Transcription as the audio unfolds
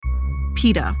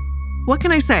PETA. What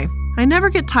can I say? I never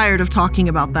get tired of talking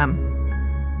about them.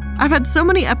 I've had so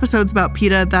many episodes about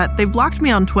PETA that they've blocked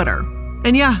me on Twitter.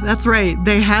 And yeah, that's right,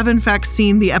 they have in fact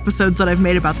seen the episodes that I've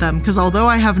made about them, because although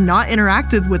I have not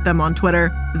interacted with them on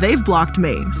Twitter, they've blocked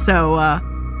me. So,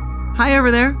 hi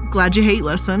over there, glad you hate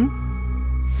listen.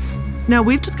 Now,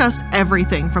 we've discussed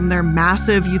everything from their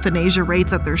massive euthanasia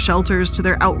rates at their shelters to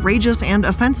their outrageous and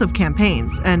offensive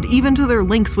campaigns, and even to their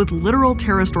links with literal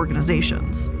terrorist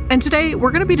organizations. And today,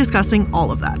 we're going to be discussing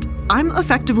all of that. I'm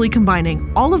effectively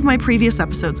combining all of my previous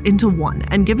episodes into one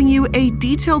and giving you a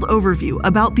detailed overview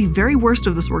about the very worst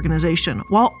of this organization,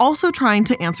 while also trying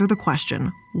to answer the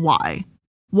question, why?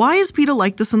 Why is PETA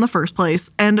like this in the first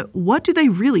place, and what do they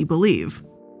really believe?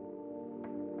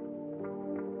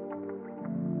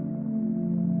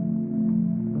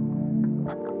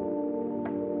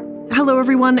 Hello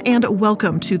everyone, and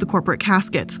welcome to the Corporate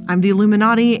Casket. I'm the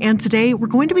Illuminati, and today we're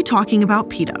going to be talking about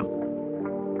PETA.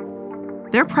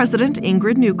 Their president,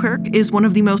 Ingrid Newkirk, is one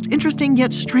of the most interesting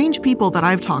yet strange people that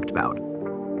I've talked about.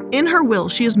 In her will,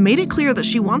 she has made it clear that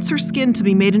she wants her skin to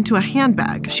be made into a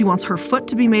handbag, she wants her foot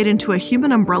to be made into a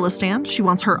human umbrella stand, she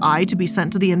wants her eye to be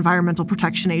sent to the Environmental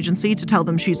Protection Agency to tell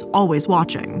them she's always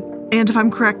watching. And if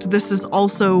I'm correct, this is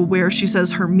also where she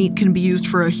says her meat can be used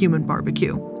for a human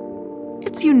barbecue.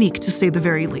 It's unique to say the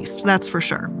very least, that's for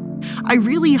sure. I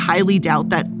really highly doubt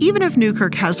that even if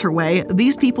Newkirk has her way,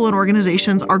 these people and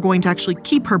organizations are going to actually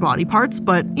keep her body parts,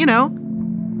 but, you know,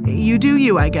 you do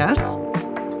you, I guess.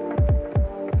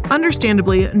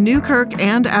 Understandably, Newkirk,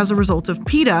 and as a result of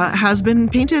PETA, has been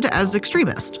painted as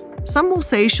extremist. Some will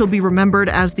say she'll be remembered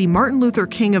as the Martin Luther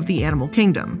King of the animal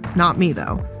kingdom. Not me,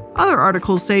 though. Other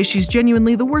articles say she's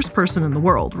genuinely the worst person in the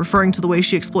world, referring to the way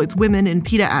she exploits women in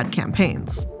PETA ad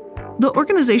campaigns. The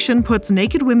organization puts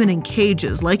naked women in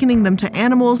cages, likening them to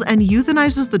animals, and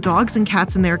euthanizes the dogs and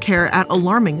cats in their care at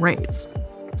alarming rates.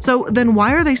 So then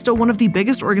why are they still one of the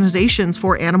biggest organizations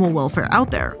for animal welfare out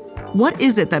there? What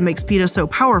is it that makes PETA so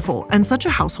powerful and such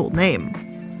a household name?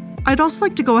 I'd also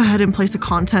like to go ahead and place a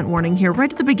content warning here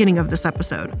right at the beginning of this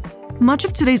episode. Much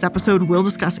of today's episode will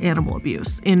discuss animal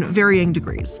abuse in varying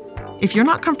degrees. If you're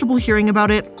not comfortable hearing about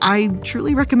it, I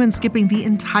truly recommend skipping the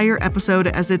entire episode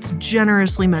as it's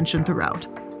generously mentioned throughout.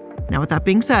 Now, with that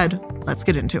being said, let's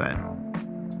get into it.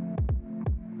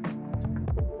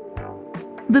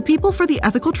 The People for the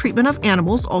Ethical Treatment of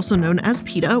Animals, also known as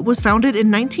PETA, was founded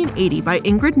in 1980 by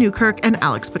Ingrid Newkirk and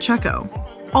Alex Pacheco.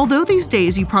 Although these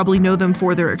days you probably know them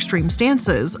for their extreme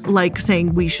stances, like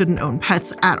saying we shouldn't own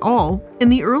pets at all, in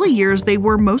the early years they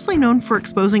were mostly known for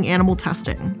exposing animal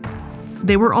testing.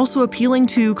 They were also appealing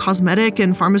to cosmetic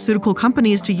and pharmaceutical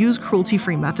companies to use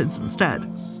cruelty-free methods instead.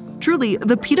 Truly,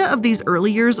 the PETA of these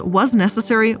early years was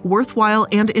necessary, worthwhile,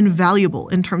 and invaluable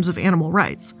in terms of animal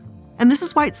rights. And this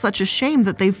is why it's such a shame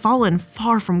that they've fallen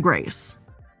far from grace.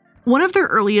 One of their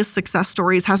earliest success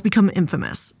stories has become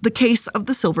infamous, the case of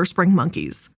the Silver Spring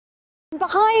monkeys.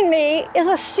 Behind me is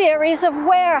a series of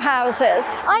warehouses.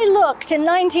 I looked in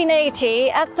 1980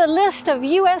 at the list of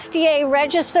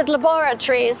USDA-registered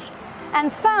laboratories and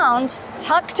found,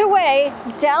 tucked away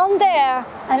down there,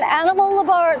 an animal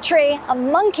laboratory, a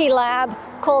monkey lab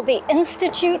called the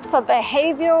Institute for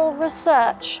Behavioral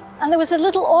Research. And there was a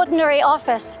little ordinary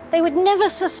office. They would never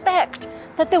suspect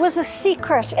that there was a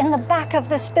secret in the back of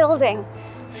this building.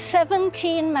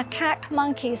 17 macaque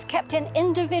monkeys kept in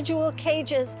individual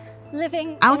cages,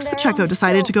 living Alex in their Pacheco own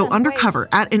decided to go filth and undercover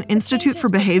waste. at an Institute for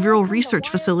Behavioral Research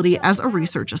facility as a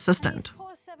research assistant.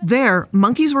 There,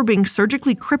 monkeys were being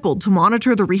surgically crippled to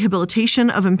monitor the rehabilitation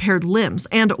of impaired limbs,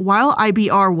 and while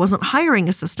IBR wasn't hiring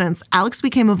assistants, Alex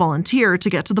became a volunteer to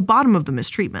get to the bottom of the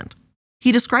mistreatment.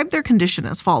 He described their condition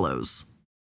as follows.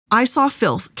 I saw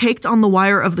filth caked on the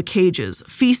wire of the cages,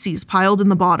 feces piled in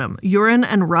the bottom, urine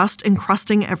and rust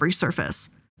encrusting every surface.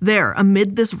 There,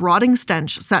 amid this rotting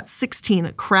stench, sat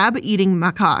 16 crab-eating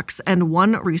macaques and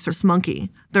one rhesus monkey,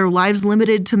 their lives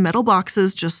limited to metal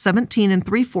boxes just 17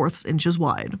 3/4 inches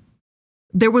wide.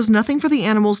 There was nothing for the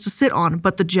animals to sit on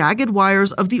but the jagged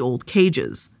wires of the old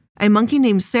cages. A monkey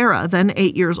named Sarah, then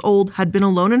 8 years old, had been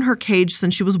alone in her cage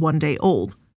since she was 1 day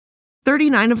old.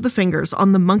 39 of the fingers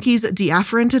on the monkey's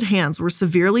deafferented hands were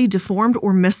severely deformed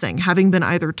or missing, having been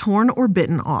either torn or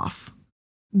bitten off.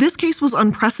 This case was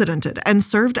unprecedented and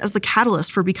served as the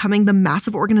catalyst for becoming the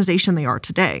massive organization they are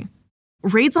today.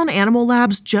 Raids on animal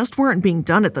labs just weren't being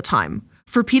done at the time.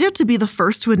 For PETA to be the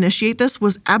first to initiate this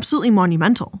was absolutely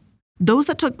monumental. Those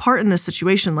that took part in this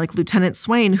situation, like Lieutenant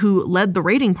Swain, who led the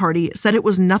raiding party, said it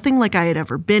was nothing like I had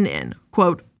ever been in.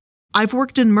 Quote, I've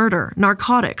worked in murder,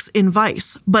 narcotics, in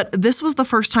vice, but this was the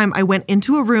first time I went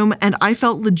into a room and I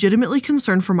felt legitimately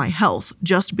concerned for my health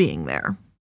just being there.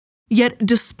 Yet,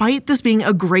 despite this being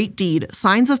a great deed,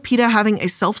 signs of PETA having a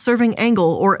self-serving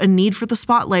angle or a need for the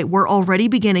spotlight were already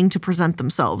beginning to present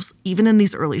themselves, even in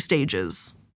these early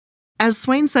stages. As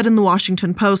Swain said in the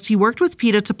Washington Post, he worked with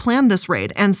PETA to plan this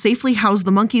raid and safely house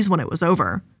the monkeys when it was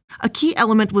over. A key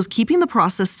element was keeping the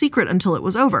process secret until it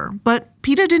was over, but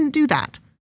PETA didn't do that.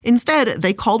 Instead,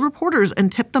 they called reporters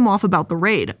and tipped them off about the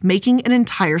raid, making an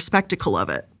entire spectacle of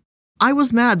it. "I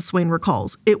was mad," Swain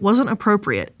recalls. "It wasn't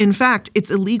appropriate. In fact, it's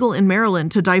illegal in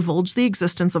Maryland to divulge the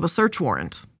existence of a search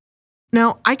warrant."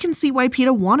 Now, I can see why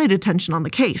PETA wanted attention on the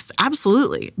case.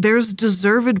 Absolutely. There's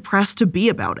deserved press to be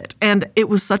about it, and it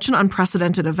was such an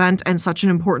unprecedented event and such an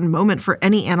important moment for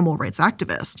any animal rights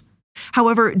activist.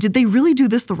 However, did they really do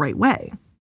this the right way?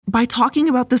 By talking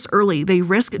about this early, they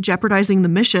risk jeopardizing the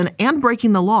mission and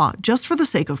breaking the law just for the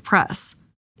sake of press.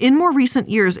 In more recent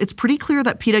years, it's pretty clear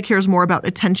that PETA cares more about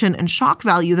attention and shock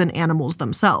value than animals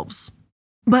themselves.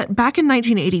 But back in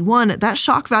 1981, that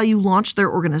shock value launched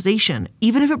their organization,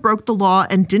 even if it broke the law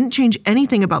and didn't change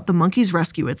anything about the monkeys'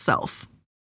 rescue itself.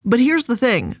 But here's the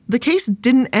thing, the case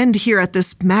didn't end here at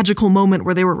this magical moment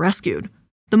where they were rescued.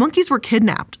 The monkeys were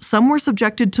kidnapped, some were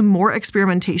subjected to more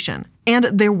experimentation, and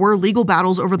there were legal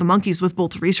battles over the monkeys with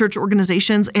both research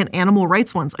organizations and animal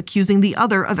rights ones accusing the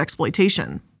other of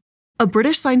exploitation. A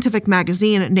British scientific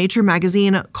magazine, Nature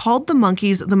magazine, called the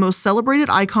monkeys the most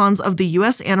celebrated icons of the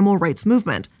U.S. animal rights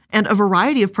movement, and a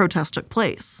variety of protests took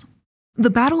place. The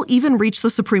battle even reached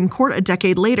the Supreme Court a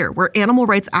decade later, where animal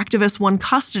rights activists won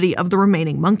custody of the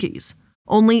remaining monkeys.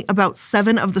 Only about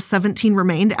 7 of the 17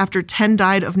 remained after 10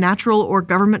 died of natural or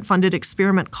government-funded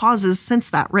experiment causes since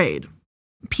that raid.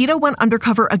 PETA went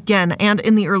undercover again and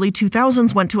in the early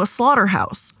 2000s went to a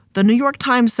slaughterhouse. The New York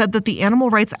Times said that the animal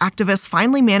rights activists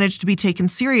finally managed to be taken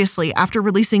seriously after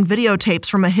releasing videotapes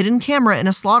from a hidden camera in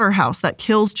a slaughterhouse that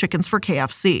kills chickens for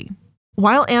KFC.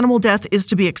 While animal death is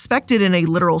to be expected in a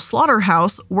literal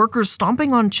slaughterhouse, workers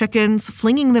stomping on chickens,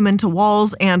 flinging them into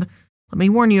walls, and, let me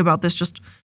warn you about this just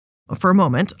for a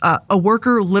moment, a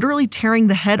worker literally tearing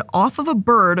the head off of a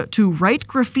bird to write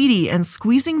graffiti and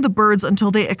squeezing the birds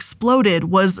until they exploded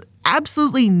was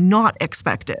absolutely not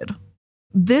expected.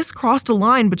 This crossed a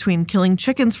line between killing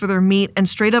chickens for their meat and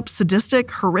straight-up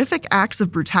sadistic, horrific acts of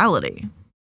brutality.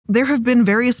 There have been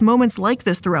various moments like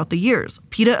this throughout the years,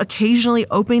 PETA occasionally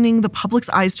opening the public's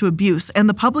eyes to abuse and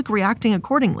the public reacting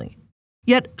accordingly.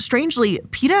 Yet, strangely,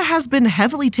 PETA has been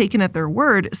heavily taken at their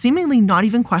word, seemingly not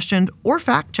even questioned or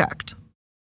fact-checked.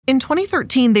 In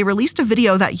 2013, they released a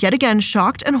video that yet again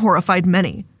shocked and horrified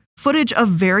many, footage of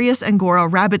various Angora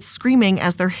rabbits screaming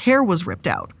as their hair was ripped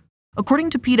out. According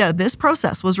to PETA, this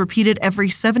process was repeated every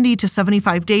 70 to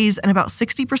 75 days, and about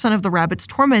 60% of the rabbits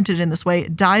tormented in this way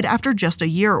died after just a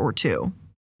year or two.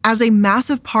 As a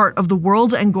massive part of the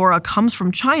world's Angora comes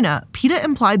from China, PETA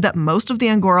implied that most of the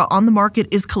Angora on the market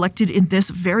is collected in this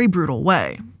very brutal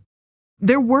way.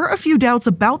 There were a few doubts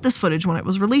about this footage when it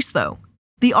was released, though.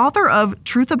 The author of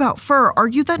Truth About Fur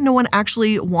argued that no one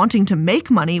actually wanting to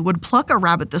make money would pluck a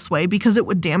rabbit this way because it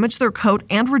would damage their coat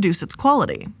and reduce its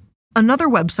quality. Another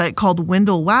website called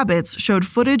Windle Wabbits showed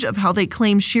footage of how they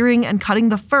claim shearing and cutting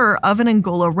the fur of an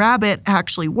Angola rabbit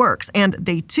actually works, and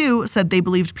they too said they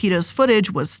believed PETA's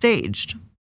footage was staged.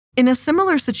 In a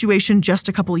similar situation just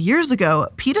a couple years ago,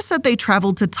 PETA said they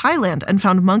traveled to Thailand and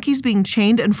found monkeys being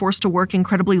chained and forced to work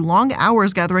incredibly long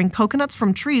hours gathering coconuts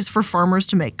from trees for farmers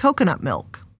to make coconut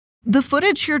milk. The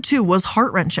footage here too was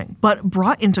heart-wrenching, but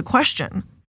brought into question.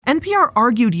 NPR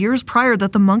argued years prior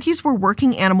that the monkeys were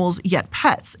working animals yet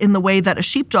pets in the way that a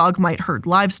sheepdog might herd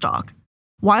livestock.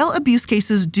 While abuse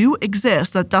cases do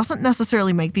exist, that doesn't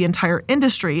necessarily make the entire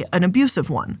industry an abusive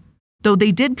one, though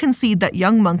they did concede that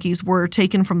young monkeys were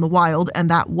taken from the wild and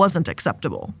that wasn't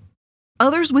acceptable.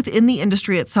 Others within the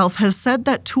industry itself has said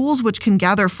that tools which can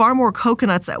gather far more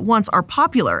coconuts at once are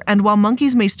popular, and while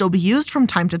monkeys may still be used from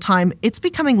time to time, it's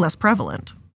becoming less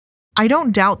prevalent. I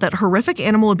don't doubt that horrific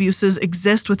animal abuses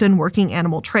exist within working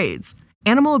animal trades.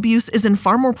 Animal abuse is in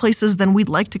far more places than we'd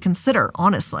like to consider,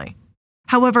 honestly.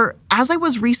 However, as I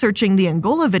was researching the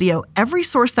Angola video, every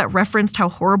source that referenced how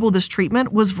horrible this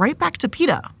treatment was right back to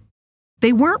PETA.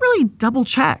 They weren't really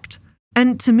double-checked.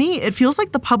 And to me, it feels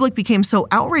like the public became so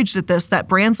outraged at this that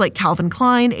brands like Calvin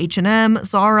Klein, H&M,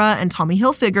 Zara, and Tommy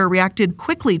Hilfiger reacted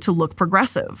quickly to look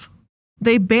progressive.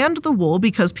 They banned the wool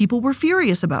because people were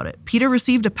furious about it. PETA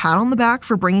received a pat on the back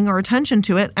for bringing our attention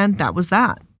to it, and that was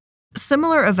that.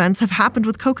 Similar events have happened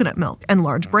with coconut milk, and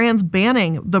large brands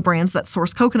banning the brands that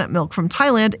source coconut milk from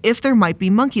Thailand if there might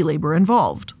be monkey labor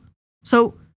involved.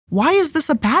 So why is this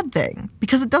a bad thing?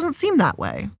 Because it doesn't seem that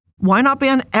way. Why not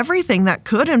ban everything that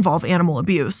could involve animal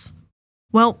abuse?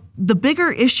 Well, the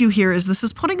bigger issue here is this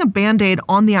is putting a Band-Aid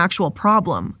on the actual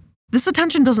problem. This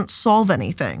attention doesn't solve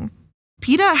anything.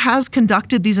 PETA has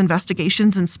conducted these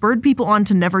investigations and spurred people on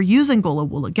to never use Angola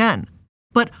wool again.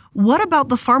 But what about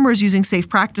the farmers using safe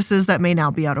practices that may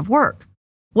now be out of work?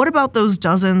 What about those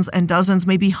dozens and dozens,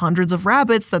 maybe hundreds of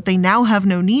rabbits that they now have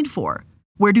no need for?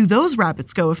 Where do those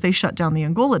rabbits go if they shut down the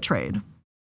Angola trade?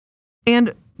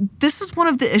 And this is one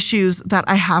of the issues that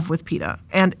I have with PETA,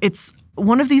 and it's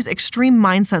one of these extreme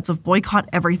mindsets of boycott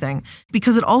everything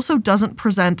because it also doesn't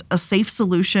present a safe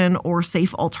solution or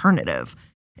safe alternative.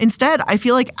 Instead, I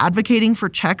feel like advocating for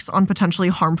checks on potentially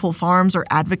harmful farms or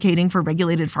advocating for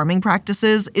regulated farming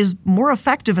practices is more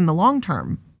effective in the long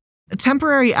term. A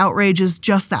temporary outrage is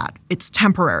just that. It's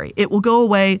temporary. It will go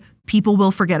away. People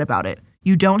will forget about it.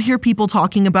 You don't hear people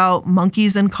talking about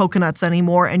monkeys and coconuts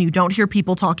anymore, and you don't hear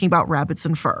people talking about rabbits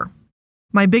and fur.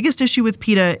 My biggest issue with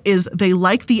PETA is they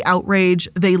like the outrage,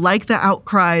 they like the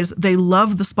outcries, they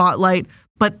love the spotlight,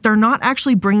 but they're not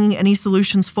actually bringing any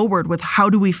solutions forward with how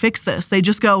do we fix this. They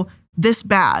just go, this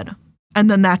bad, and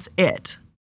then that's it.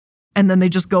 And then they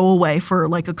just go away for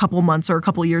like a couple months or a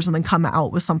couple years and then come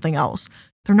out with something else.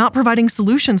 They're not providing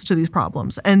solutions to these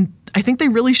problems. And I think they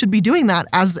really should be doing that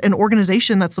as an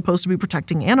organization that's supposed to be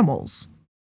protecting animals.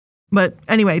 But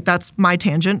anyway, that's my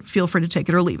tangent. Feel free to take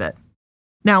it or leave it.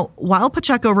 Now, while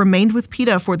Pacheco remained with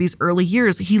PETA for these early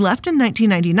years, he left in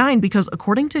 1999 because,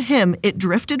 according to him, it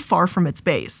drifted far from its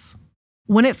base.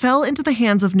 When it fell into the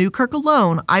hands of Newkirk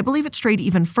alone, I believe it strayed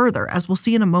even further, as we'll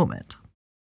see in a moment.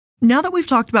 Now that we've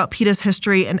talked about PETA's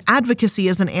history and advocacy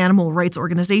as an animal rights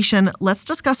organization, let's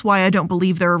discuss why I don't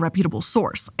believe they're a reputable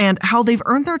source and how they've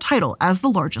earned their title as the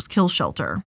largest kill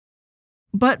shelter.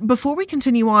 But before we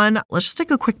continue on, let's just take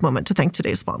a quick moment to thank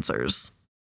today's sponsors.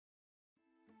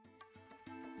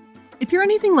 If you're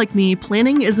anything like me,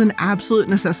 planning is an absolute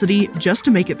necessity just to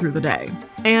make it through the day.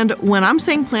 And when I'm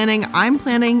saying planning, I'm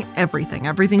planning everything.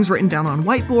 Everything's written down on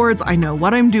whiteboards. I know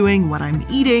what I'm doing, what I'm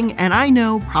eating, and I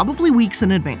know probably weeks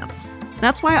in advance.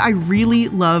 That's why I really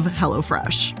love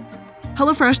HelloFresh.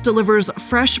 HelloFresh delivers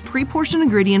fresh, pre-portioned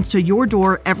ingredients to your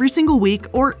door every single week,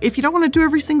 or if you don't want to do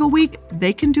every single week,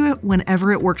 they can do it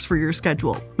whenever it works for your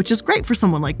schedule, which is great for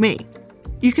someone like me.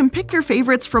 You can pick your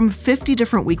favorites from 50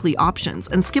 different weekly options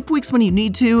and skip weeks when you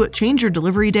need to, change your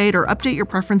delivery date, or update your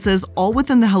preferences all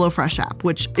within the HelloFresh app,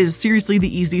 which is seriously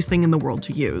the easiest thing in the world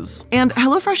to use. And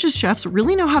HelloFresh's chefs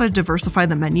really know how to diversify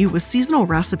the menu with seasonal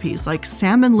recipes like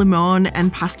salmon limon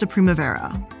and pasta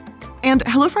primavera. And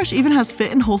HelloFresh even has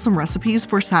fit and wholesome recipes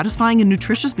for satisfying and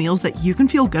nutritious meals that you can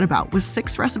feel good about, with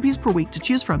 6 recipes per week to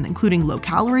choose from, including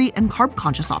low-calorie and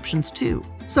carb-conscious options too.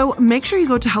 So make sure you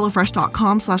go to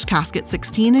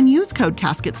HelloFresh.com/Casket16 and use code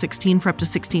Casket16 for up to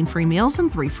 16 free meals and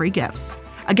 3 free gifts.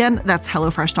 Again, that's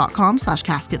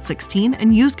HelloFresh.com/Casket16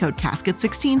 and use code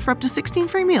Casket16 for up to 16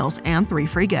 free meals and 3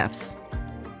 free gifts.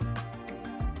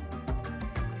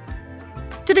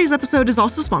 Today's episode is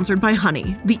also sponsored by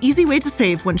Honey, the easy way to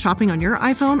save when shopping on your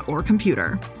iPhone or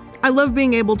computer. I love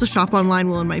being able to shop online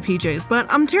while in my PJs, but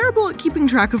I'm terrible at keeping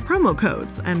track of promo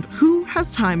codes, and who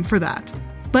has time for that?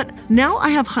 But now I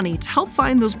have Honey to help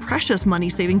find those precious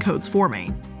money-saving codes for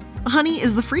me. Honey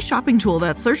is the free shopping tool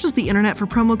that searches the internet for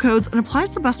promo codes and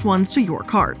applies the best ones to your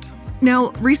cart.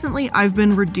 Now, recently I've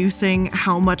been reducing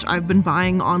how much I've been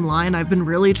buying online. I've been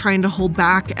really trying to hold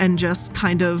back and just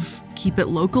kind of keep it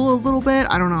local a little bit.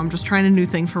 I don't know, I'm just trying a new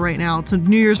thing for right now. It's a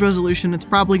New Year's resolution. It's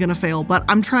probably gonna fail, but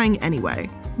I'm trying anyway.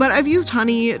 But I've used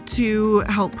Honey to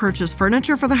help purchase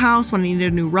furniture for the house when I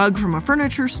needed a new rug from a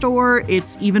furniture store.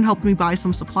 It's even helped me buy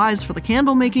some supplies for the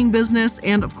candle making business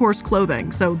and, of course,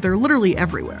 clothing, so they're literally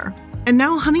everywhere. And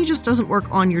now Honey just doesn't work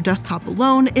on your desktop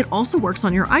alone, it also works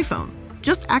on your iPhone.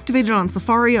 Just activate it on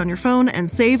Safari on your phone and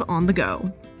save on the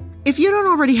go. If you don't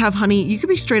already have Honey, you could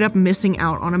be straight up missing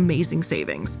out on amazing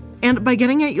savings. And by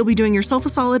getting it, you'll be doing yourself a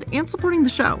solid and supporting the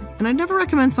show. And I'd never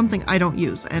recommend something I don't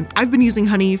use, and I've been using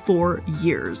Honey for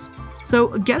years. So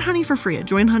get Honey for free at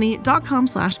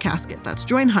joinhoney.com/casket. That's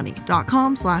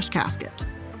joinhoney.com/casket.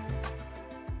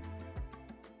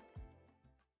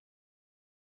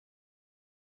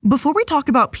 Before we talk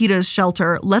about PETA's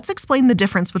shelter, let's explain the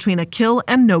difference between a kill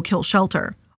and no-kill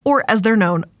shelter, or as they're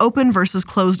known, open versus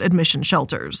closed admission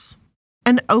shelters.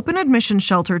 An open admission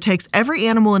shelter takes every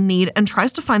animal in need and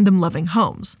tries to find them loving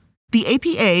homes. The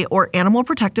APA, or Animal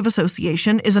Protective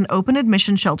Association, is an open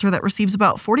admission shelter that receives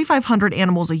about 4,500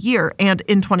 animals a year, and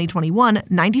in 2021,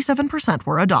 97%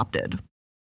 were adopted.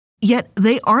 Yet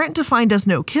they aren't defined as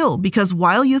no-kill because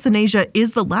while euthanasia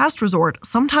is the last resort,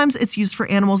 sometimes it's used for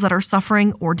animals that are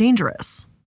suffering or dangerous.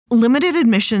 Limited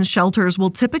admission shelters will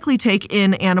typically take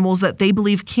in animals that they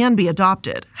believe can be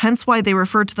adopted, hence why they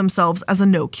refer to themselves as a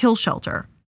no-kill shelter.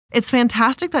 It's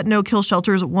fantastic that no-kill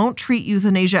shelters won't treat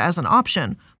euthanasia as an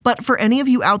option, but for any of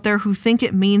you out there who think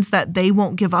it means that they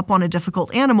won't give up on a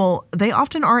difficult animal, they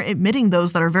often aren't admitting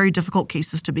those that are very difficult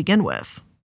cases to begin with.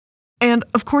 And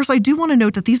of course, I do want to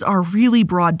note that these are really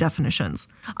broad definitions.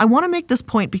 I want to make this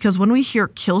point because when we hear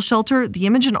kill shelter, the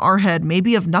image in our head may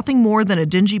be of nothing more than a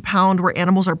dingy pound where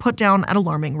animals are put down at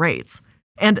alarming rates.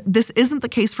 And this isn't the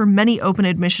case for many open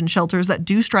admission shelters that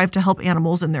do strive to help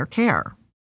animals in their care.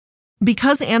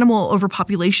 Because animal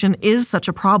overpopulation is such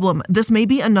a problem, this may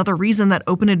be another reason that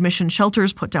open admission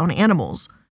shelters put down animals.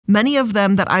 Many of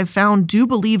them that I've found do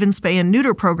believe in spay and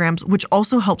neuter programs, which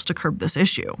also helps to curb this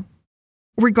issue.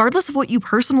 Regardless of what you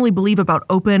personally believe about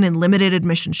open and limited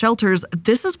admission shelters,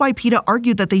 this is why PETA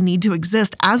argued that they need to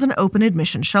exist as an open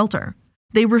admission shelter.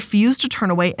 They refuse to turn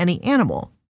away any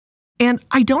animal. And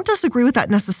I don't disagree with that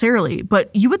necessarily, but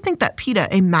you would think that PETA,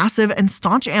 a massive and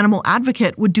staunch animal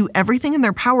advocate, would do everything in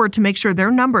their power to make sure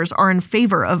their numbers are in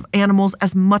favor of animals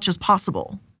as much as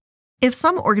possible. If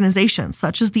some organizations,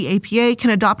 such as the APA,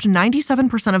 can adopt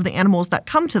 97% of the animals that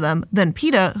come to them, then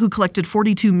PETA, who collected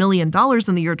 $42 million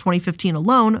in the year 2015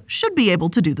 alone, should be able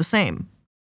to do the same.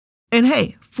 And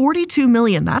hey, $42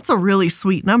 million, that's a really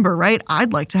sweet number, right?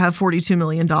 I'd like to have $42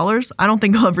 million. I don't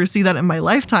think I'll ever see that in my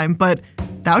lifetime, but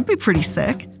that would be pretty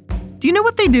sick. Do you know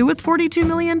what they do with $42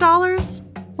 million?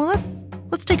 Well,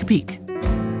 let's take a peek.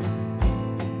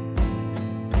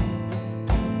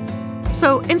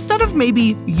 So instead of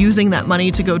maybe using that money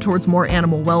to go towards more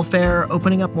animal welfare,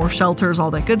 opening up more shelters,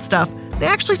 all that good stuff, they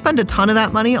actually spend a ton of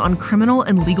that money on criminal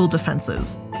and legal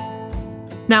defenses.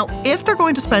 Now, if they're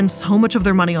going to spend so much of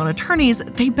their money on attorneys,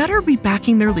 they better be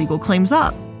backing their legal claims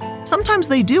up. Sometimes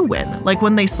they do win, like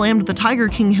when they slammed the Tiger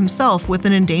King himself with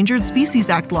an Endangered Species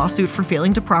Act lawsuit for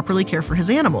failing to properly care for his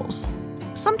animals.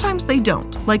 Sometimes they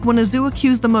don't, like when a zoo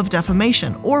accused them of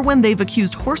defamation or when they've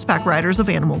accused horseback riders of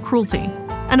animal cruelty.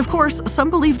 And of course, some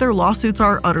believe their lawsuits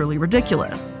are utterly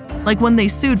ridiculous, like when they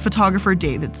sued photographer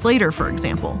David Slater, for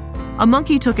example. A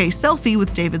monkey took a selfie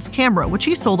with David's camera, which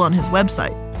he sold on his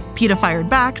website. PETA fired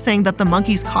back, saying that the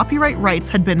monkey's copyright rights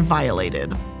had been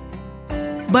violated.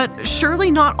 But surely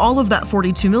not all of that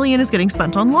 $42 million is getting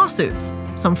spent on lawsuits.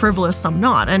 Some frivolous, some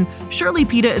not, and surely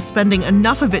PETA is spending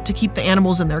enough of it to keep the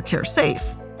animals in their care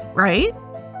safe, right?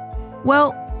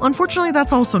 Well, unfortunately,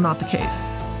 that's also not the case.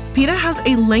 PETA has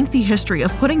a lengthy history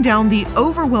of putting down the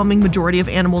overwhelming majority of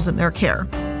animals in their care.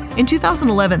 In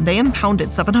 2011, they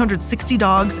impounded 760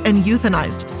 dogs and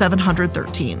euthanized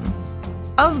 713.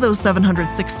 Of those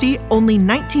 760, only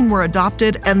 19 were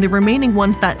adopted, and the remaining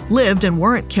ones that lived and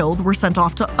weren't killed were sent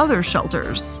off to other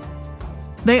shelters.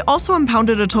 They also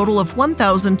impounded a total of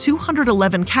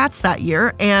 1,211 cats that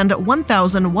year, and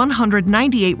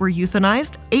 1,198 were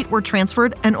euthanized, 8 were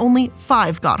transferred, and only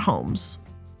 5 got homes.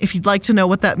 If you'd like to know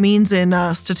what that means in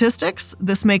statistics,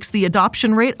 this makes the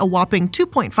adoption rate a whopping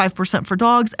 2.5% for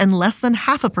dogs and less than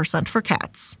 0.5% for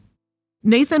cats.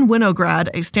 Nathan Winograd,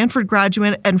 a Stanford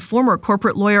graduate and former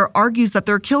corporate lawyer, argues that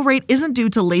their kill rate isn't due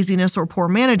to laziness or poor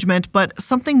management, but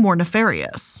something more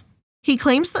nefarious. He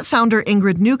claims that founder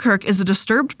Ingrid Newkirk is a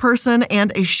disturbed person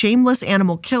and a shameless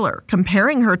animal killer,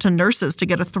 comparing her to nurses to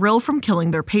get a thrill from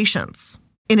killing their patients.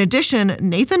 In addition,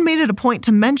 Nathan made it a point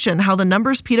to mention how the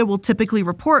numbers PETA will typically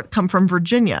report come from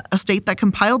Virginia, a state that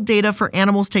compiled data for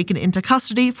animals taken into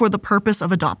custody for the purpose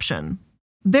of adoption.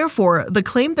 Therefore, the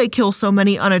claim they kill so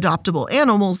many unadoptable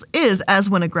animals is, as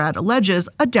Winograd alleges,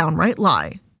 a downright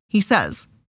lie. He says,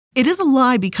 "It is a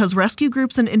lie because rescue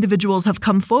groups and individuals have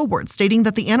come forward stating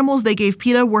that the animals they gave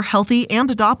PETA were healthy and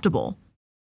adoptable.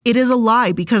 It is a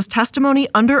lie because testimony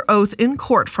under oath in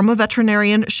court from a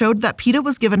veterinarian showed that PETA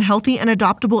was given healthy and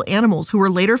adoptable animals who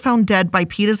were later found dead by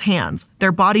PETA's hands,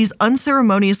 their bodies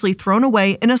unceremoniously thrown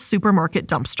away in a supermarket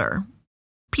dumpster."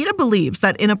 PETA believes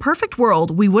that in a perfect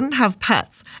world, we wouldn't have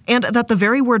pets, and that the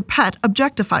very word pet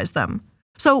objectifies them.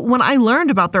 So when I learned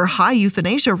about their high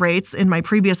euthanasia rates in my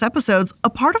previous episodes, a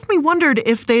part of me wondered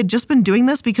if they had just been doing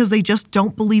this because they just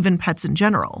don't believe in pets in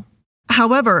general.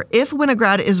 However, if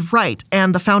Winograd is right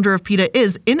and the founder of PETA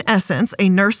is, in essence, a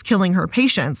nurse killing her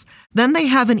patients, then they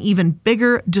have an even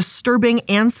bigger, disturbing,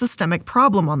 and systemic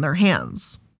problem on their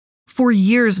hands. For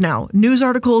years now, news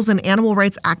articles and animal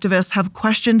rights activists have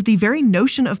questioned the very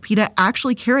notion of PETA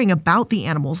actually caring about the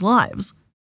animals' lives.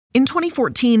 In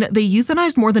 2014, they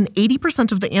euthanized more than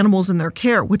 80% of the animals in their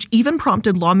care, which even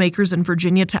prompted lawmakers in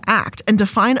Virginia to act and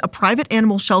define a private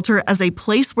animal shelter as a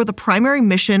place where the primary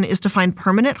mission is to find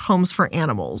permanent homes for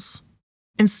animals.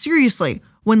 And seriously,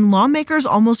 when lawmakers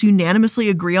almost unanimously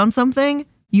agree on something,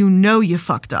 you know you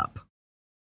fucked up.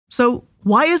 So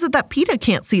why is it that PETA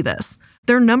can't see this?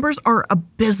 Their numbers are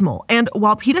abysmal, and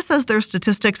while PETA says their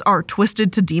statistics are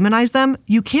twisted to demonize them,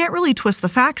 you can't really twist the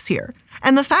facts here.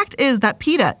 And the fact is that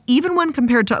PETA, even when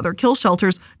compared to other kill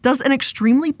shelters, does an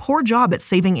extremely poor job at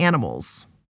saving animals.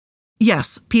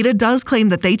 Yes, PETA does claim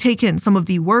that they take in some of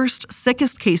the worst,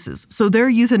 sickest cases, so their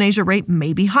euthanasia rate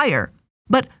may be higher.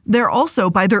 But they're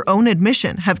also, by their own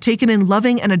admission, have taken in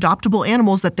loving and adoptable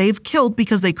animals that they've killed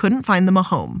because they couldn't find them a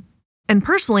home. And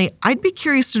personally, I'd be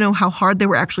curious to know how hard they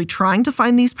were actually trying to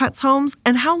find these pets homes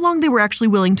and how long they were actually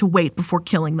willing to wait before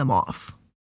killing them off.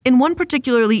 In one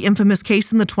particularly infamous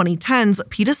case in the 2010s,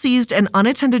 PETA seized an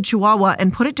unattended Chihuahua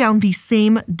and put it down the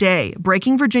same day,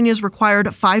 breaking Virginia's required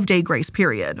 5-day grace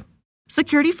period.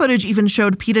 Security footage even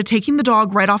showed PETA taking the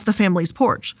dog right off the family's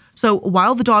porch. So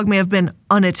while the dog may have been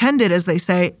unattended, as they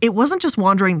say, it wasn't just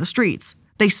wandering the streets.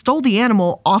 They stole the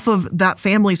animal off of that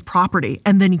family's property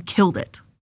and then killed it.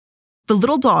 The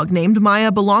little dog named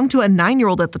Maya belonged to a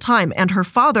 9-year-old at the time, and her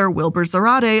father, Wilbur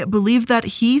Zarate, believed that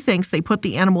he thinks they put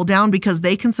the animal down because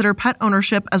they consider pet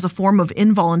ownership as a form of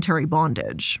involuntary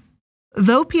bondage.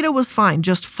 Though PETA was fined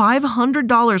just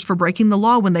 $500 for breaking the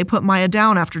law when they put Maya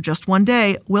down after just one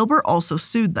day, Wilbur also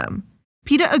sued them.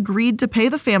 PETA agreed to pay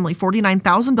the family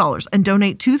 $49,000 and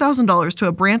donate $2,000 to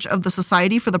a branch of the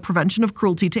Society for the Prevention of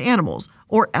Cruelty to Animals,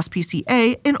 or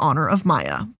SPCA, in honor of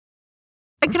Maya.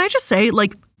 And can I just say,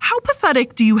 how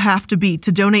pathetic do you have to be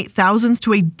to donate thousands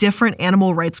to a different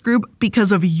animal rights group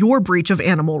because of your breach of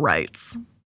animal rights?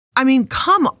 I mean,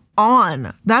 come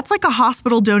on. That's like a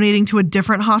hospital donating to a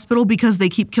different hospital because they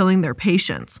keep killing their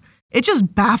patients. It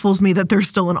just baffles me that they're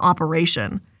still in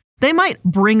operation. They might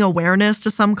bring awareness to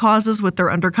some causes with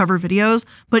their undercover videos,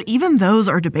 but even those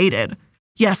are debated.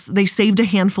 Yes, they saved a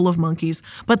handful of monkeys,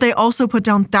 but they also put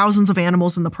down thousands of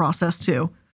animals in the process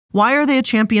too. Why are they a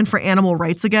champion for animal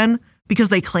rights again? Because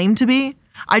they claim to be?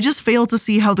 I just fail to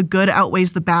see how the good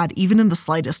outweighs the bad, even in the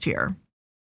slightest here.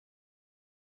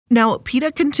 Now,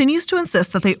 PETA continues to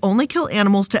insist that they only kill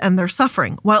animals to end their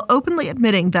suffering, while openly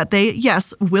admitting that they,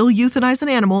 yes, will euthanize an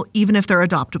animal even if they're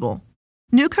adoptable.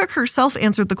 Newkirk herself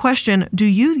answered the question, do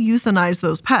you euthanize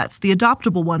those pets, the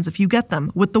adoptable ones, if you get them,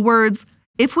 with the words,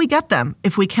 if we get them,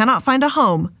 if we cannot find a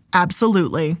home,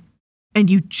 absolutely. And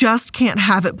you just can't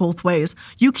have it both ways.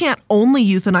 You can't only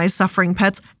euthanize suffering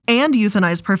pets and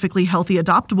euthanize perfectly healthy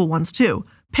adoptable ones too.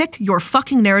 Pick your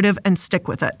fucking narrative and stick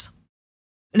with it.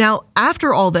 Now,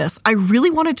 after all this, I really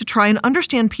wanted to try and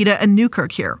understand PETA and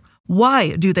Newkirk here.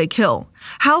 Why do they kill?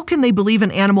 How can they believe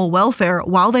in animal welfare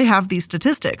while they have these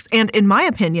statistics and, in my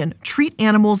opinion, treat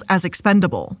animals as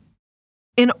expendable?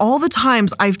 In all the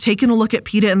times I've taken a look at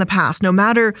PETA in the past, no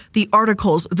matter the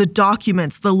articles, the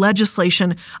documents, the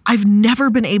legislation, I've never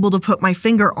been able to put my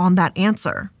finger on that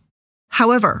answer.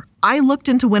 However, I looked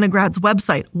into Winograd's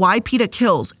website, Why PETA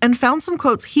Kills, and found some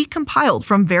quotes he compiled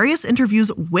from various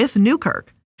interviews with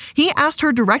Newkirk. He asked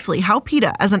her directly how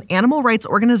PETA, as an animal rights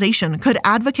organization, could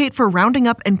advocate for rounding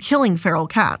up and killing feral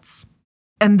cats.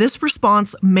 And this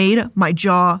response made my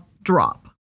jaw drop.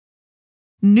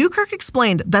 Newkirk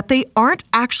explained that they aren't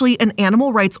actually an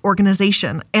animal rights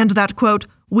organization and that, quote,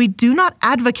 we do not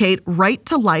advocate right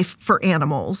to life for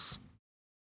animals.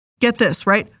 Get this,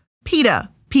 right? PETA,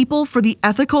 People for the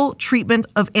Ethical Treatment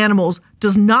of Animals,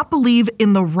 does not believe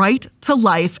in the right to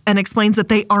life and explains that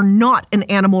they are not an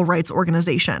animal rights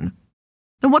organization.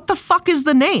 Then what the fuck is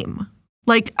the name?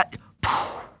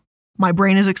 My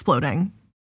brain is exploding.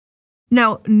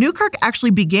 Now, Newkirk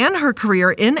actually began her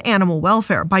career in animal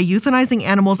welfare by euthanizing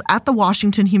animals at the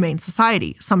Washington Humane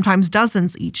Society, sometimes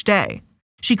dozens each day.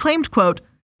 She claimed, quote,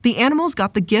 the animals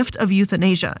got the gift of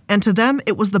euthanasia, and to them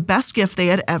it was the best gift they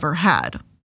had ever had.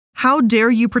 How dare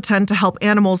you pretend to help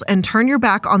animals and turn your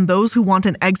back on those who want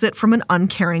an exit from an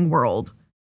uncaring world?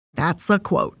 That's a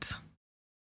quote.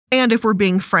 And if we're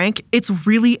being frank, it's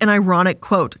really an ironic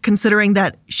quote, considering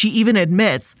that she even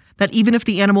admits that even if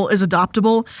the animal is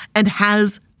adoptable and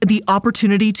has the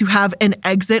opportunity to have an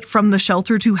exit from the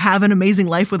shelter to have an amazing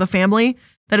life with a family,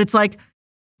 that it's like,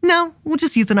 no, we'll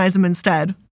just euthanize them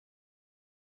instead.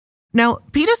 Now,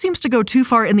 PETA seems to go too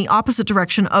far in the opposite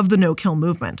direction of the no-kill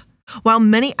movement. While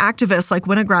many activists like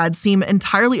Winograd seem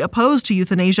entirely opposed to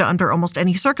euthanasia under almost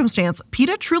any circumstance,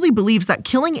 PETA truly believes that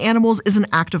killing animals is an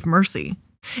act of mercy.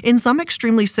 In some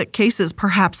extremely sick cases,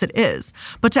 perhaps it is,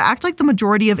 but to act like the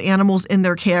majority of animals in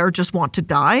their care just want to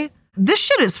die, this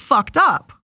shit is fucked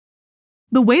up.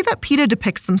 The way that PETA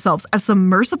depicts themselves as some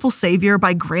merciful savior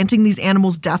by granting these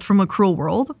animals death from a cruel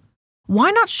world? Why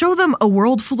not show them a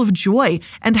world full of joy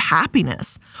and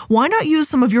happiness? Why not use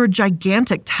some of your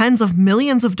gigantic tens of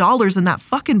millions of dollars in that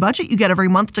fucking budget you get every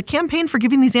month to campaign for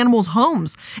giving these animals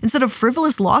homes instead of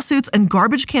frivolous lawsuits and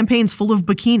garbage campaigns full of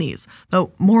bikinis?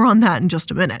 Though more on that in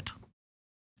just a minute.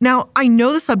 Now, I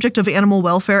know the subject of animal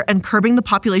welfare and curbing the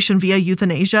population via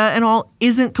euthanasia and all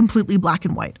isn't completely black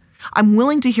and white. I'm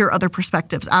willing to hear other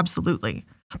perspectives, absolutely.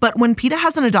 But when PETA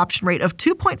has an adoption rate of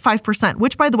 2.5%,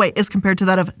 which, by the way, is compared to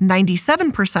that of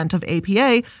 97% of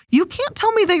APA, you can't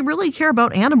tell me they really care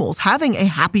about animals having a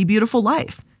happy, beautiful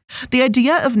life. The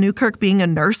idea of Newkirk being a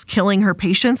nurse killing her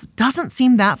patients doesn't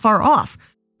seem that far off.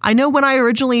 I know when I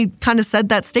originally kind of said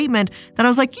that statement that I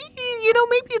was like,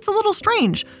 maybe it's a little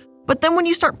strange. But then when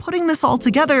you start putting this all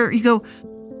together, you go,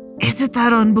 is it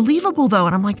that unbelievable, though?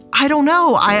 And I'm like, I don't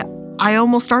know. I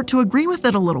almost start to agree with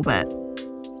it a little bit.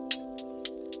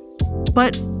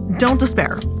 But don't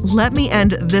despair. Let me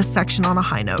end this section on a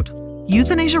high note.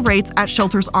 Euthanasia rates at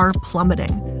shelters are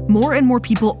plummeting. More and more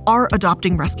people are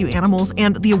adopting rescue animals,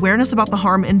 and the awareness about the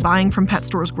harm in buying from pet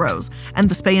stores grows, and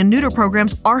the spay and neuter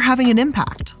programs are having an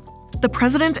impact. The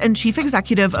president and chief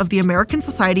executive of the American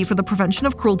Society for the Prevention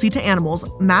of Cruelty to Animals,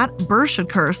 Matt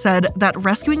Bershadkar, said that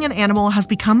rescuing an animal has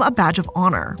become a badge of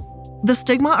honor. The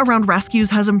stigma around rescues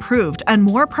has improved, and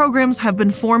more programs have been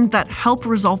formed that help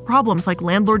resolve problems like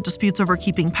landlord disputes over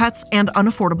keeping pets and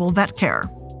unaffordable vet care.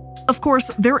 Of course,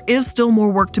 there is still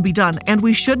more work to be done, and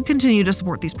we should continue to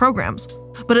support these programs.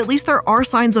 But at least there are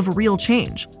signs of real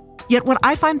change. Yet what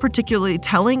I find particularly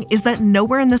telling is that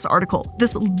nowhere in this article,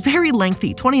 this very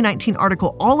lengthy 2019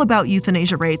 article all about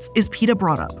euthanasia rates, is PETA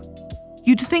brought up.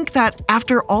 You'd think that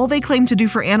after all they claim to do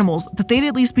for animals, that they'd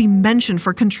at least be mentioned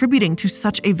for contributing to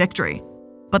such a victory.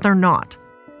 But they're not.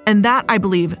 And that, I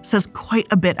believe, says quite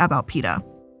a bit about PETA.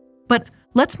 But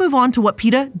let's move on to what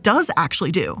PETA does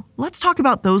actually do. Let's talk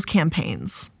about those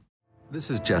campaigns. This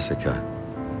is Jessica.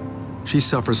 She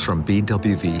suffers from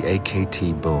BWV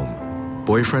AKT boom.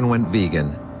 Boyfriend went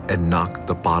vegan and knocked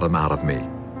the bottom out of me.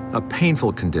 A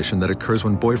painful condition that occurs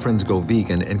when boyfriends go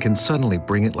vegan and can suddenly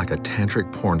bring it like a tantric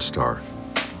porn star.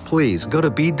 Please go to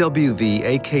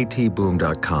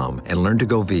bwaktboom.com and learn to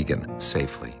go vegan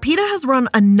safely. PETA has run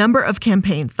a number of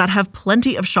campaigns that have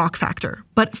plenty of shock factor,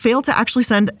 but fail to actually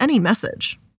send any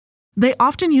message. They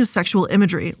often use sexual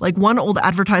imagery, like one old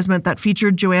advertisement that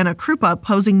featured Joanna Krupa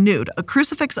posing nude, a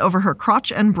crucifix over her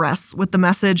crotch and breasts with the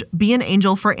message, "Be an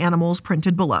angel for animals,"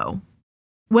 printed below.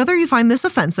 Whether you find this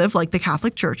offensive, like the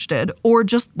Catholic Church did, or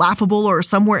just laughable or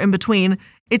somewhere in between,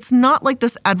 it's not like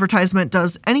this advertisement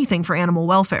does anything for animal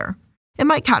welfare. It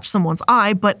might catch someone's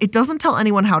eye, but it doesn't tell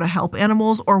anyone how to help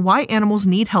animals or why animals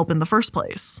need help in the first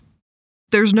place.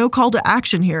 There's no call to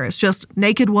action here. It's just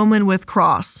naked woman with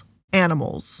cross,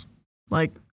 animals.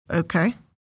 Like, okay.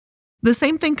 The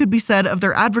same thing could be said of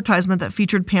their advertisement that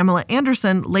featured Pamela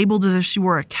Anderson labeled as if she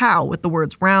were a cow with the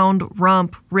words round,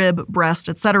 rump, rib, breast,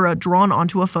 etc. drawn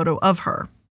onto a photo of her.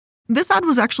 This ad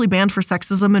was actually banned for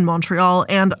sexism in Montreal,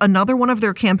 and another one of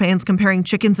their campaigns comparing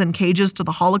chickens in cages to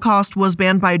the Holocaust was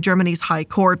banned by Germany's High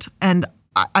Court, and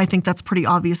I think that's pretty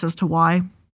obvious as to why.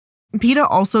 PETA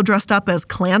also dressed up as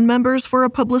Klan members for a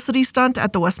publicity stunt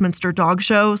at the Westminster Dog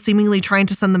Show, seemingly trying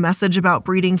to send the message about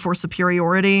breeding for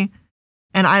superiority.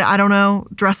 And I don't know,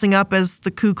 dressing up as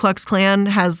the Ku Klux Klan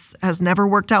has never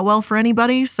worked out well for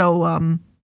anybody, so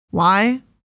why?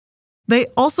 They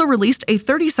also released a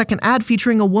 30-second ad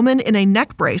featuring a woman in a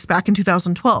neck brace back in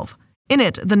 2012. In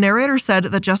it, the narrator said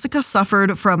that Jessica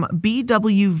suffered from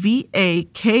BWVAKT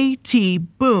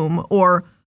boom, or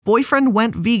boyfriend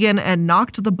went vegan and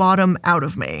knocked the bottom out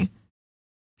of me.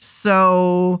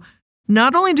 So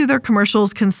not only do their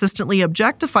commercials consistently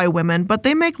objectify women, but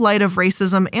they make light of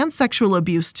racism and sexual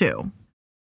abuse too.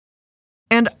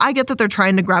 And I get that they're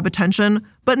trying to grab attention,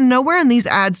 but nowhere in these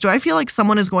ads do I feel like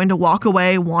someone is going to walk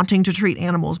away wanting to treat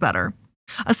animals better.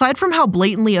 Aside from how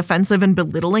blatantly offensive and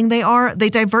belittling they are, they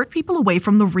divert people away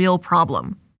from the real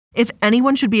problem. If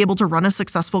anyone should be able to run a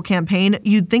successful campaign,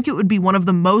 you'd think it would be one of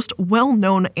the most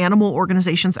well-known animal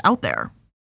organizations out there.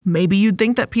 Maybe you'd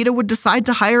think that PETA would decide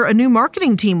to hire a new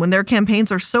marketing team when their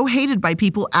campaigns are so hated by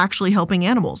people actually helping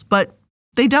animals, but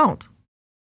they don't.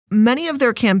 Many of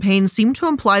their campaigns seem to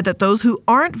imply that those who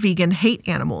aren't vegan hate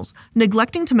animals,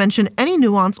 neglecting to mention any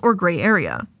nuance or gray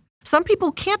area. Some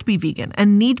people can't be vegan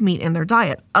and need meat in their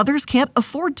diet. Others can't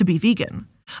afford to be vegan.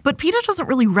 But PETA doesn't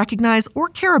really recognize or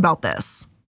care about this.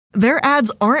 Their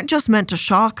ads aren't just meant to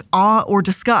shock, awe, or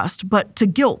disgust, but to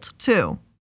guilt, too.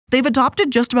 They've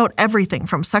adopted just about everything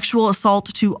from sexual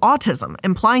assault to autism,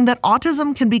 implying that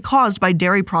autism can be caused by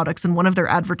dairy products in one of their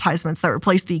advertisements that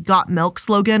replaced the Got Milk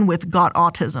slogan with Got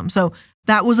Autism. So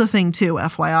that was a thing too,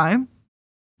 FYI.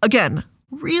 Again,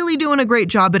 really doing a great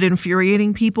job at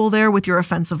infuriating people there with your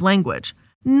offensive language.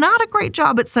 Not a great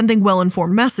job at sending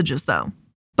well-informed messages, though.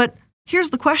 But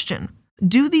here's the question.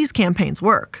 Do these campaigns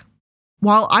work?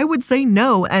 While I would say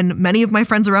no, and many of my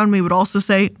friends around me would also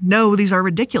say, no, these are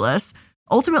ridiculous,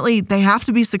 ultimately, they have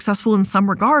to be successful in some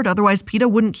regard, otherwise PETA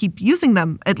wouldn't keep using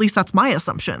them. At least that's my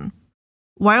assumption.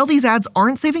 While these ads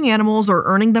aren't saving animals or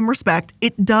earning them respect,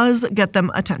 it does get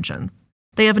them attention.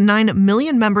 They have 9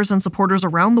 million members and supporters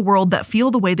around the world that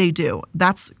feel the way they do.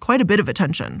 That's quite a bit of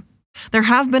attention. There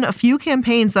have been a few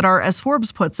campaigns that are, as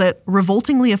Forbes puts it,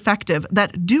 revoltingly effective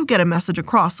that do get a message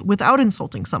across without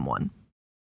insulting someone.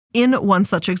 In one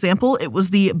such example, it was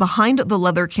the Behind the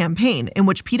Leather campaign, in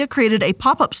which PETA created a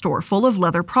pop-up store full of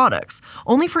leather products,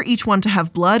 only for each one to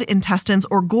have blood, intestines,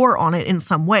 or gore on it in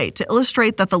some way to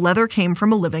illustrate that the leather came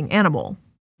from a living animal.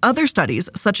 Other studies,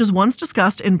 such as ones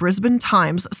discussed in Brisbane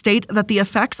Times, state that the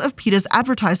effects of PETA's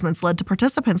advertisements led to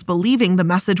participants believing the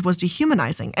message was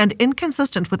dehumanizing and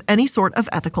inconsistent with any sort of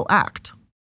ethical act.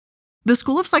 The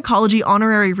School of Psychology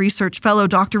honorary research fellow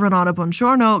Dr. Renata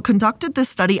Bongiorno conducted this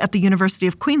study at the University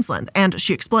of Queensland, and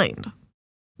she explained.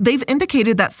 They've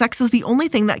indicated that sex is the only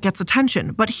thing that gets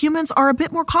attention, but humans are a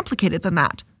bit more complicated than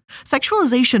that.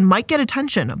 Sexualization might get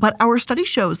attention, but our study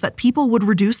shows that people would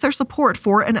reduce their support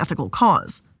for an ethical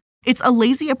cause. It's a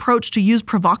lazy approach to use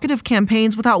provocative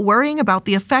campaigns without worrying about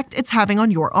the effect it's having on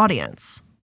your audience.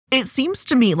 It seems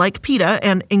to me like PETA,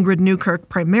 and Ingrid Newkirk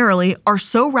primarily, are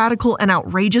so radical and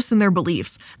outrageous in their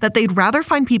beliefs that they'd rather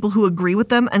find people who agree with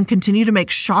them and continue to make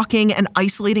shocking and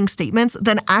isolating statements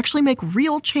than actually make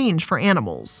real change for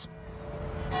animals.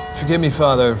 Forgive me,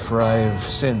 Father, for I have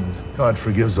sinned. God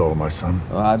forgives all, my son.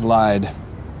 Well, I've lied.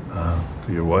 To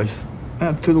your wife?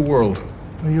 To the world.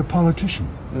 Are you a politician?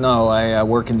 No, I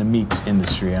work in the meat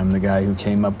industry. I'm the guy who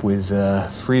came up with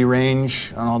free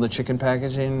range on all the chicken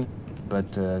packaging.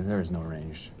 But there is no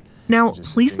range. Now,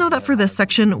 please know that for this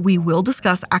section, we will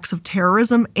discuss acts of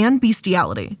terrorism and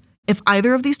bestiality. If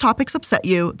either of these topics upset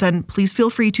you, then please feel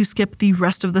free to skip the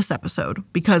rest of this episode,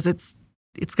 because it's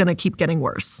going to keep getting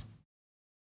worse.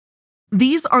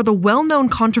 These are the well-known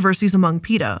controversies among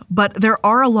PETA, but there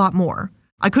are a lot more.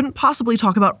 I couldn't possibly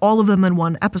talk about all of them in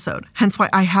one episode, hence why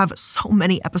I have so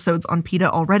many episodes on PETA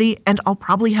already, and I'll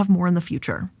probably have more in the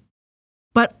future.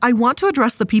 But I want to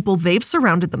address the people they've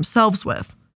surrounded themselves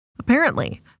with.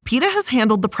 Apparently, PETA has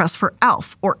handled the press for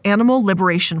ALF, or Animal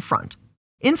Liberation Front.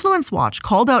 Influence Watch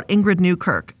called out Ingrid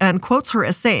Newkirk and quotes her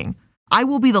as saying, "I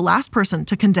will be the last person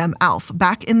to condemn ALF,"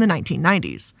 back in the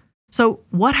 1990s. So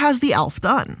what has the ALF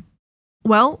done?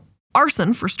 Well,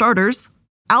 arson for starters.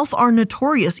 ALF are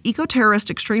notorious eco-terrorist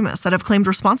extremists that have claimed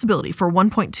responsibility for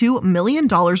 $1.2 million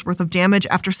worth of damage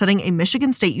after setting a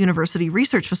Michigan State University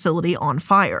research facility on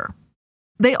fire.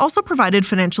 They also provided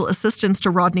financial assistance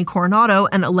to Rodney Coronado,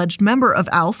 an alleged member of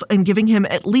ALF, and giving him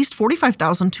at least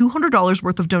 $45,200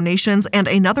 worth of donations and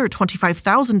another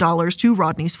 $25,000 to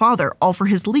Rodney's father, all for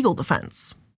his legal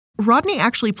defense. Rodney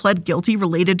actually pled guilty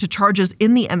related to charges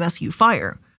in the MSU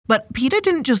fire. But PETA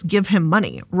didn't just give him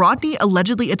money. Rodney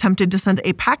allegedly attempted to send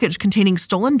a package containing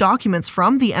stolen documents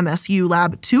from the MSU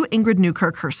lab to Ingrid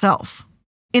Newkirk herself.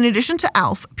 In addition to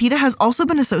ALF, PETA has also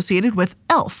been associated with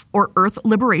ELF, or Earth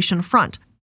Liberation Front,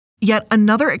 yet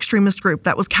another extremist group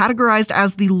that was categorized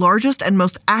as the largest and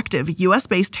most active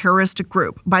U.S.-based terrorist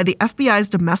group by the FBI's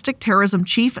domestic terrorism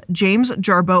chief, James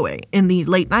Jarboe, in the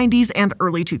late 90s and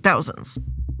early 2000s.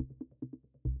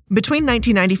 Between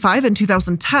 1995 and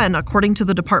 2010, according to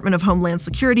the Department of Homeland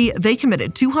Security, they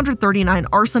committed 239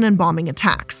 arson and bombing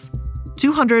attacks.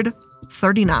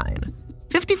 239.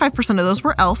 55% of those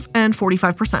were ELF and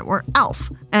 45% were ALF,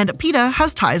 and PETA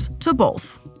has ties to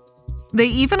both. They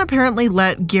even apparently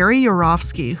let Gary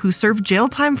Yourofsky, who served jail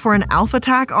time for an ALF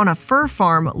attack on a fur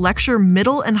farm, lecture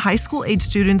middle and high school age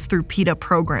students through PETA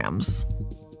programs.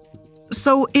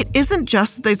 So it isn't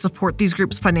just that they support these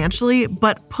groups financially,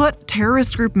 but put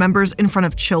terrorist group members in front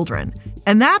of children.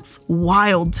 And that's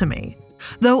wild to me.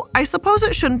 Though I suppose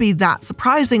it shouldn't be that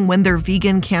surprising when their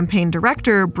vegan campaign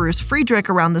director, Bruce Friedrich,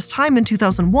 around this time in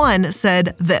 2001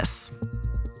 said this: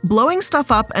 "Blowing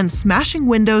stuff up and smashing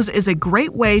windows is a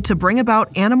great way to bring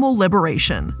about animal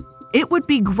liberation. It would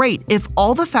be great if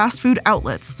all the fast food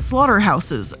outlets,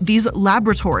 slaughterhouses, these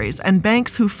laboratories, and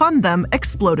banks who fund them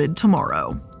exploded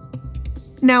tomorrow."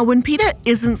 Now, when PETA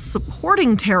isn't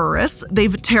supporting terrorists,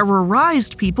 they've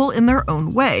terrorized people in their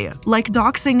own way, like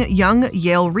doxing young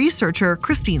Yale researcher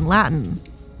Christine Lattin.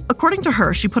 According to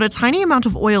her, she put a tiny amount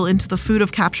of oil into the food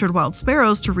of captured wild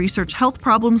sparrows to research health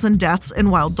problems and deaths in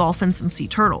wild dolphins and sea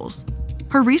turtles.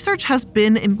 Her research has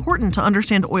been important to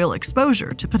understand oil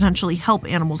exposure to potentially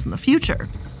help animals in the future.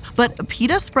 But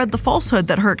PETA spread the falsehood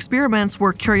that her experiments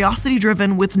were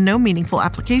curiosity-driven with no meaningful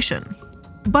application.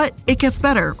 But it gets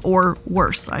better, or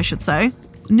worse, I should say.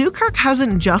 Newkirk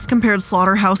hasn't just compared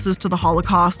slaughterhouses to the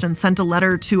Holocaust and sent a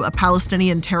letter to a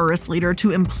Palestinian terrorist leader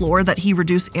to implore that he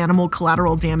reduce animal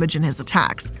collateral damage in his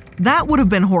attacks. That would have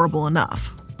been horrible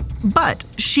enough. But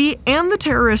she and the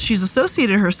terrorists she's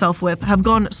associated herself with have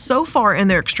gone so far in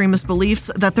their extremist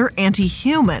beliefs that they're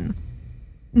anti-human.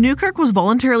 Newkirk was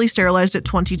voluntarily sterilized at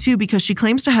 22 because she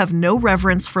claims to have no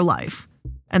reverence for life.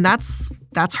 And that's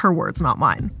her words, not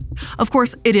mine. Of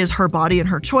course, it is her body and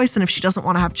her choice, and if she doesn't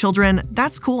want to have children,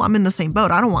 that's cool. I'm in the same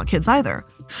boat. I don't want kids either.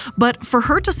 But for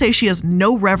her to say she has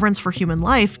no reverence for human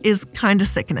life is kind of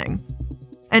sickening.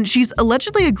 And she's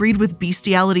allegedly agreed with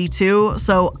Beastiality too,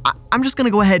 so I'm just going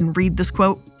to go ahead and read this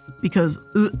quote because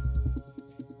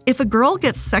if a girl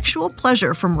gets sexual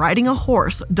pleasure from riding a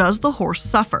horse, does the horse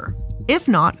suffer? If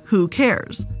not, who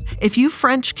cares? If you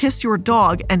French kiss your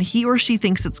dog and he or she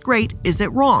thinks it's great, is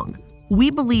it wrong? We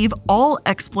believe all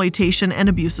exploitation and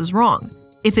abuse is wrong.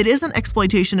 If it isn't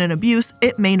exploitation and abuse,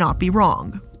 it may not be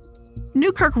wrong.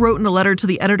 Newkirk wrote in a letter to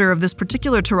the editor of this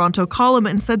particular Toronto column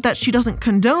and said that she doesn't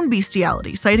condone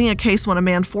bestiality, citing a case when a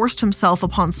man forced himself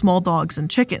upon small dogs and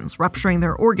chickens, rupturing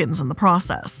their organs in the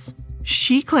process.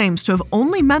 She claims to have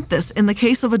only meant this in the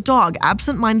case of a dog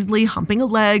absent-mindedly humping a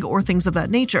leg or things of that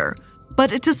nature.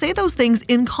 But to say those things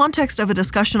in context of a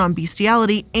discussion on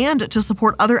bestiality and to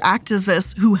support other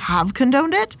activists who have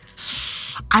condoned it,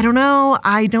 I don't know.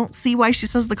 I don't see why she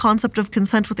says the concept of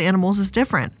consent with animals is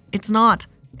different. It's not.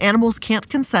 Animals can't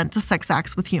consent to sex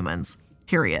acts with humans,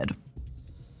 period.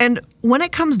 And when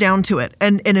it comes down to it,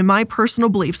 and in my personal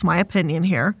beliefs, my opinion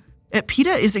here,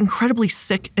 PETA is incredibly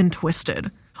sick and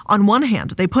twisted. On one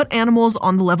hand, they put animals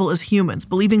on the level as humans,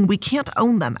 believing we can't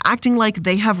own them, acting like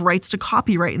they have rights to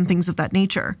copyright and things of that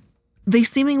nature. They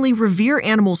seemingly revere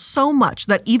animals so much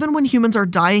that even when humans are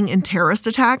dying in terrorist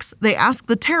attacks, they ask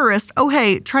the terrorist, oh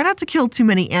hey, try not to kill too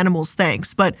many animals,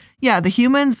 thanks, but yeah, the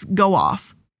humans, go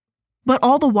off. But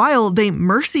all the while, they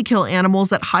mercy kill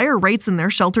animals at higher rates in their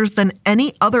shelters than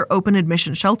any other open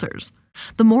admission shelters.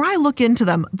 The more I look into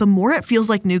them, the more it feels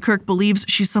like Newkirk believes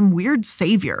she's some weird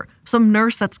savior, some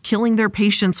nurse that's killing their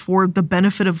patients for the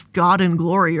benefit of God and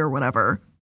glory or whatever.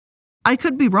 I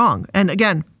could be wrong, and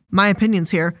again, my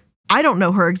opinion's here. I don't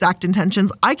know her exact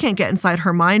intentions, I can't get inside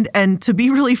her mind, and to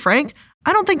be really frank,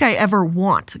 I don't think I ever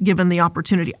want, given the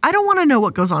opportunity. I don't want to know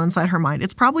what goes on inside her mind.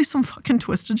 It's probably some fucking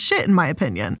twisted shit, in my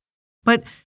opinion. But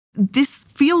this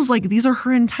feels like these are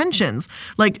her intentions.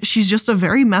 Like she's just a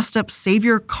very messed up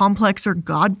savior complex or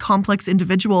God complex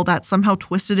individual that somehow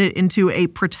twisted it into a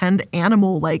pretend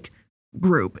animal like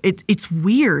group. It's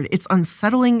weird, it's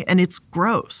unsettling, and it's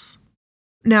gross.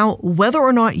 Now, whether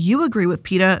or not you agree with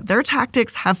PETA, their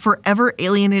tactics have forever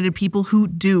alienated people who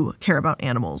do care about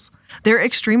animals. Their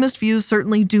extremist views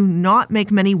certainly do not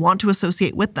make many want to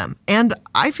associate with them, and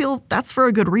I feel that's for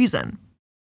a good reason.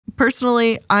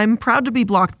 Personally, I'm proud to be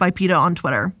blocked by PETA on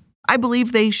Twitter. I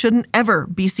believe they shouldn't ever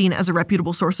be seen as a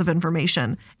reputable source of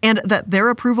information, and that their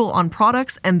approval on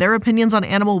products and their opinions on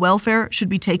animal welfare should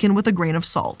be taken with a grain of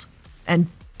salt. And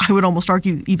I would almost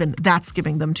argue even that's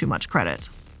giving them too much credit.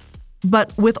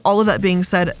 But with all of that being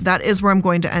said, that is where I'm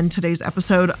going to end today's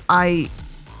episode. I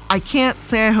can't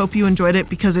say I hope you enjoyed it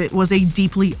because it was a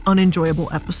deeply unenjoyable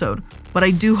episode, but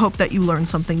I do hope that you learned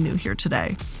something new here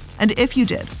today. And if you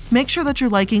did, make sure that you're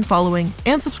liking, following,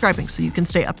 and subscribing so you can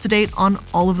stay up to date on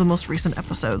all of the most recent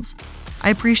episodes. I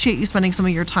appreciate you spending some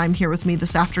of your time here with me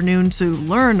this afternoon to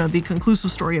learn the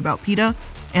conclusive story about PETA,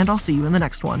 and I'll see you in the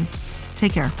next one.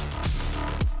 Take care.